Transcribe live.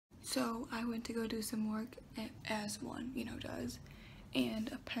So I went to go do some work, as one, you know, does,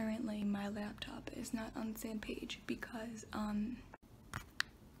 and apparently my laptop is not on the same page because,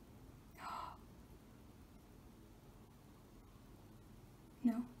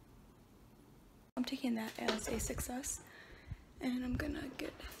 no. I'm taking that as a success, and I'm gonna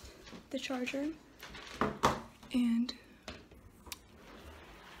get the charger and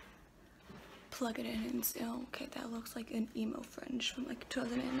plug it in and say, oh, okay, that looks like an emo fringe from like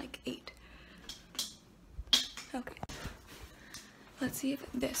 2008. Okay, let's see if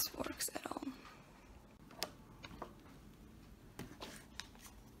this works at all.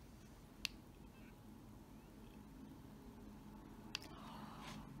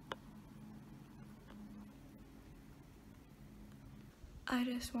 I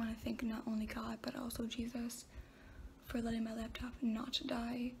just want to thank not only God but also Jesus for letting my laptop not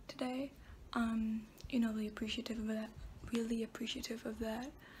die today. You know, really appreciative of that.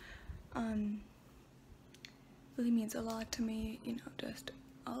 Really means a lot to me, you know, just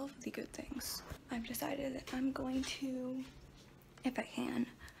all of the good things. I've decided that I'm going to, if I can,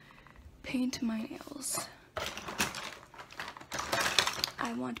 paint my nails.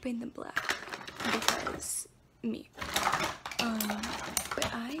 I want to paint them black because me. But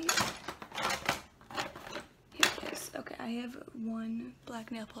here it is. Okay, I have one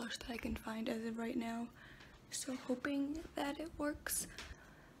black nail polish that I can find as of right now. So hoping that it works,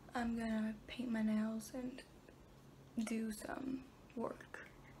 I'm gonna paint my nails and do some work.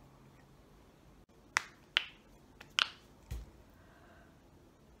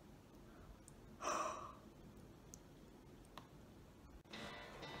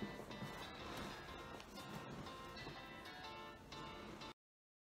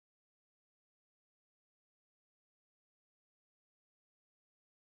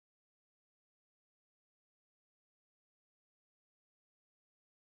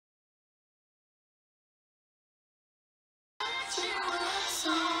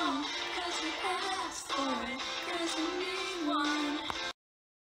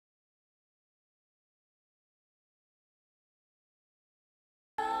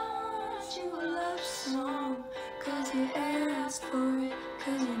 Cause you asked for it,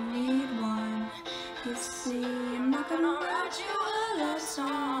 cause you need one. You see, I'm not gonna write you a love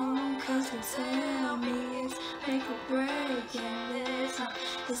song, cause you tell me it's make or break, and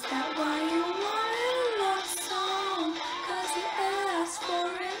is that why you want a love song? Cause you asked for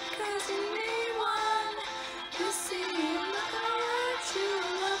it, cause you need one. You see, I'm not gonna write you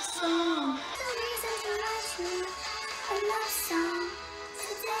a love song. The reason to write you a love song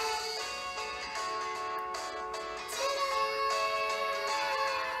today.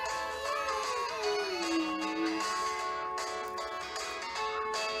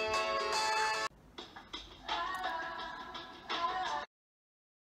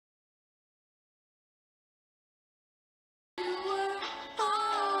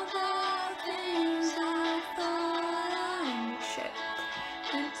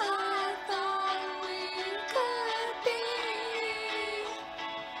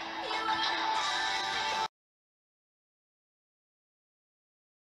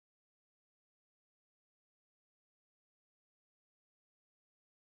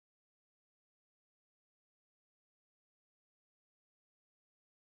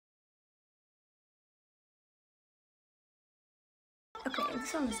 Okay, this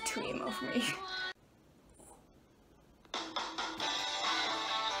song is too emo for me.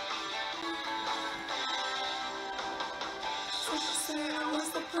 So Sara, what's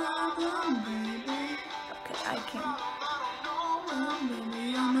the problem, baby? Okay, I can. Oh,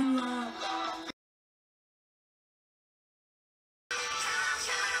 baby, I'm in love.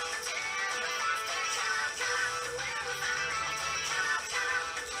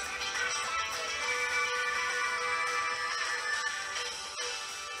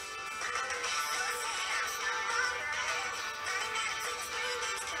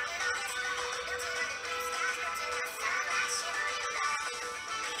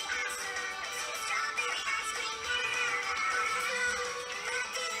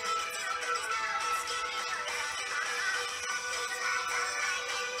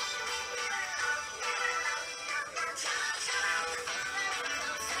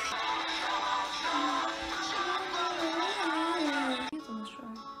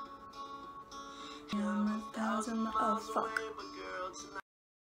 Oh, fuck.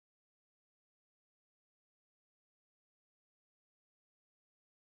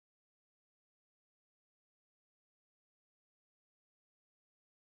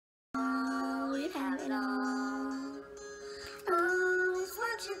 Oh, you have it all. Oh, it's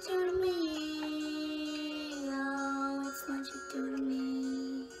what you do to me. Oh, it's what you do to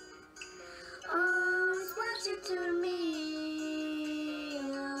me.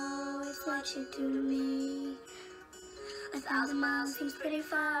 you do to me. 1,000 miles seems pretty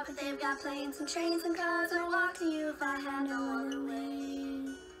far, but they've got planes and trains and cars. I'd walk to you if I had no other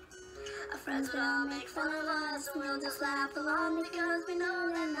way. Our friends would all make fun of us, and we'll just laugh along because we know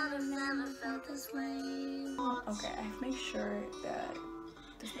that none of them have felt this way. Okay, I have to make sure that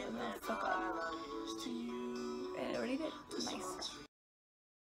this does not fuck up. And it already did. Nice.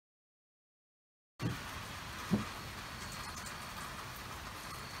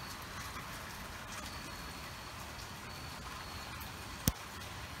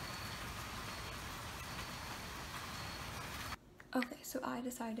 Okay, so I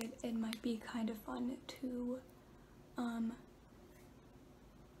decided it might be kind of fun to I'm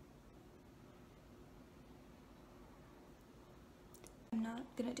not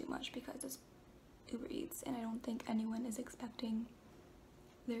gonna do much because it's Uber Eats and I don't think anyone is expecting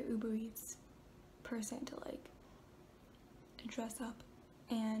their Uber Eats person to like dress up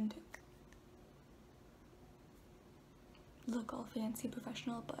and look all fancy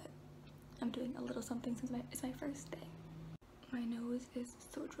professional, but I'm doing a little something since it's my first day. My nose is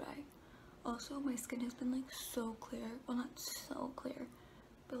so dry. Also, my skin has been like so clear. Well, not so clear,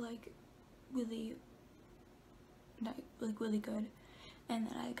 but like really, really good. And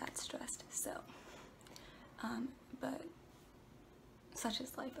then I got stressed. So, but such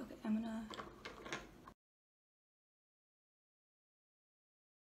is life. Okay, I'm gonna.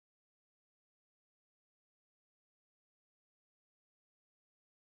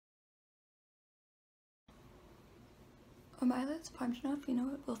 Are my eyelids punched enough? You know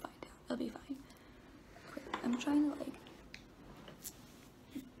what? We'll find out. It'll be fine. Okay, I'm trying to like.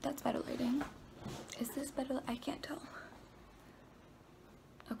 That's better lighting. Is this better? I can't tell.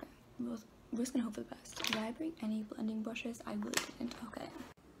 Okay, we're just gonna hope for the best. Did I bring any blending brushes? I really didn't. Okay.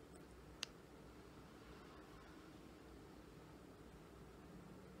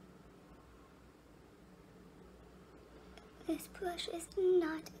 This brush is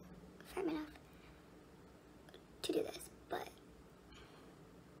not firm enough to do this, but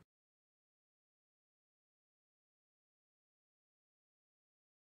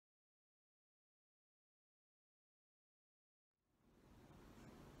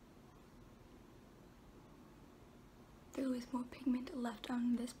There was more pigment left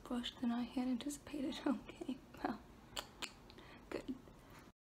on this brush than I had anticipated. Okay, well, good.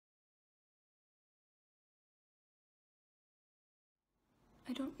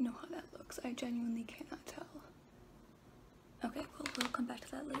 I don't know how that looks. I genuinely cannot tell. Okay, well, we'll come back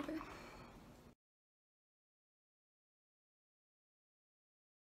to that later.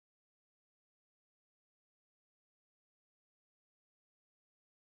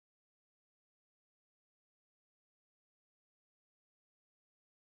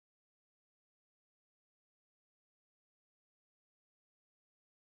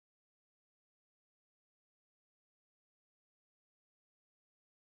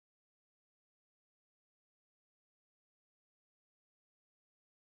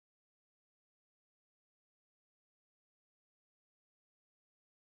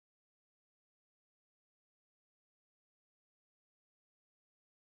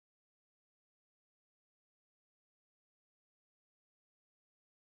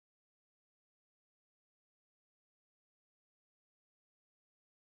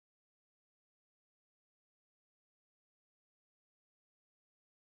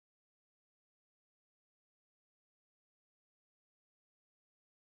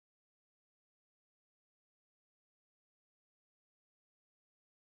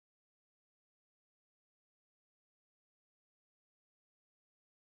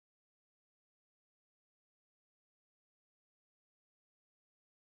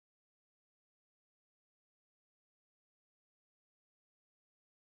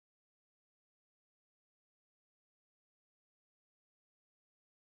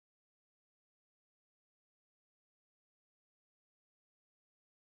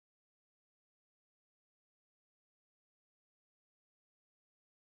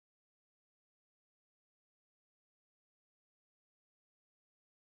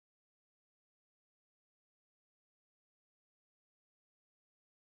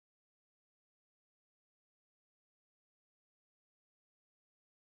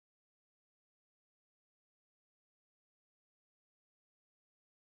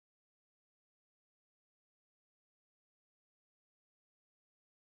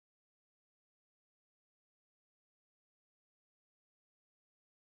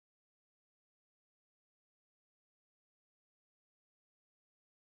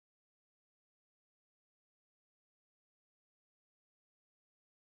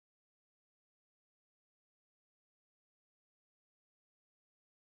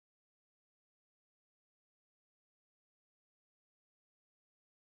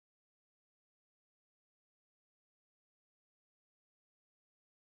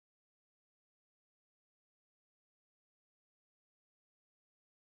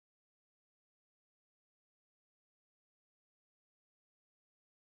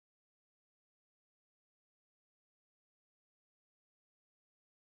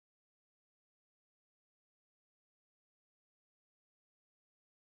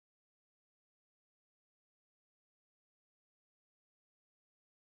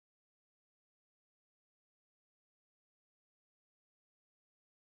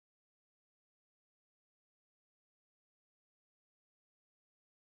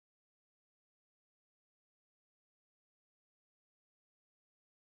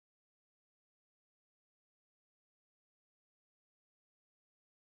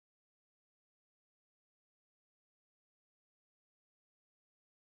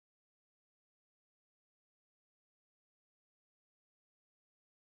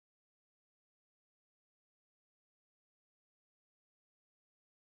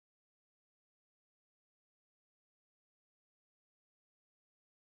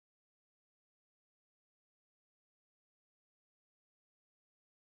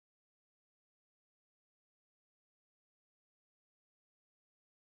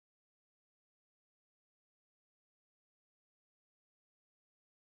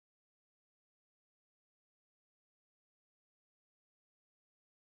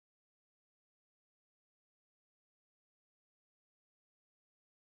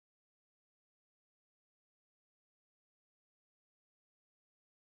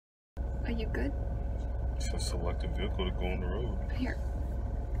 Are you good? So select a vehicle to go on the road. Here.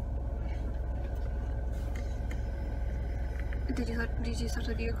 Did you select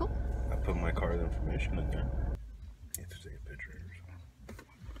a vehicle? I put my car's information in there. You have to take a picture.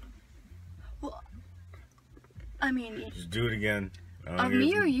 Well, I mean... Just do it again. Of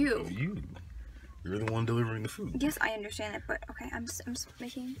me or you? Of you. You're the one delivering the food. Yes, I understand it, but okay, I'm just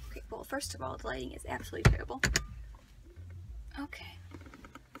making... Okay, well, first of all, the lighting is absolutely terrible. Okay.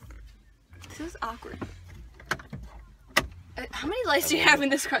 This is awkward. How many lights do you have in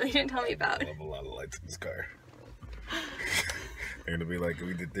this car that you didn't tell me about? I have a lot of lights in this car. They're gonna be like,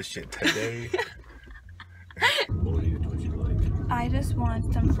 we did this shit today. What you like? I just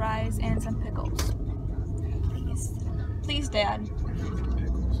want some fries and some pickles. Please. Please, Dad.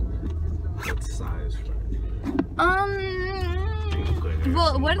 Pickles. What size fries?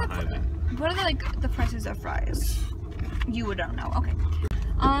 Well, what are the prices of fries? You don't know. Okay.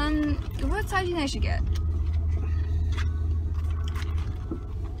 What size do you think I should get?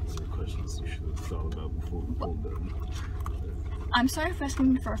 These are questions you should have thought about before we pulled them. I'm sorry for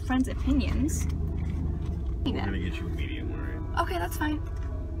asking for friends' opinions. We're gonna get you a medium, alright? Okay, that's fine.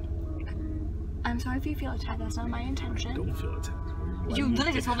 I'm sorry if you feel attacked. That's not my intention. Don't feel attacked. You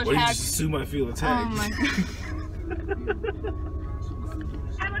literally just told Why attacked. you just assume I feel attacked? Oh my god.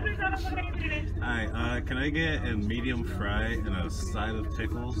 Alright, can I get a medium fry and a side of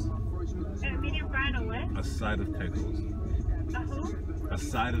pickles? A medium fry and a what? A side of pickles. A who? A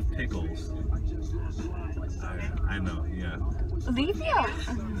side of pickles. I know, yeah. Leave me out.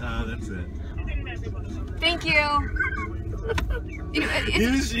 That's it. Thank you.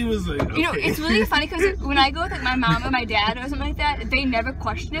 She was like, okay. You know, it's really funny because when I go with like my mom or my dad or something like that, they never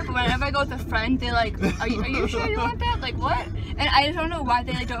question it. But whenever I go with a friend, they're like, "Are you sure you want that? Like what?" And I just don't know why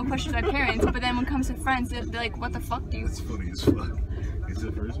they like don't question my parents. But then when it comes to friends, they're like, "What the fuck do you?" It's funny as fuck. Is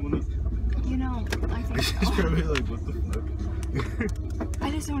the first one up? You know, I think She's so. probably like, what the fuck? I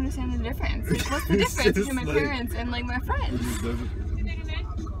just don't understand the difference. Like, what's the difference between my parents and like my friends?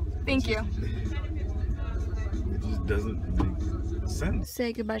 Thank you. It just doesn't make sense.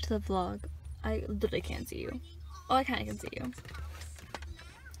 Say goodbye to the vlog. I literally can't see you. Oh, I kind of can see you.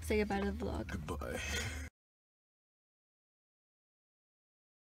 Say goodbye to the vlog. Goodbye.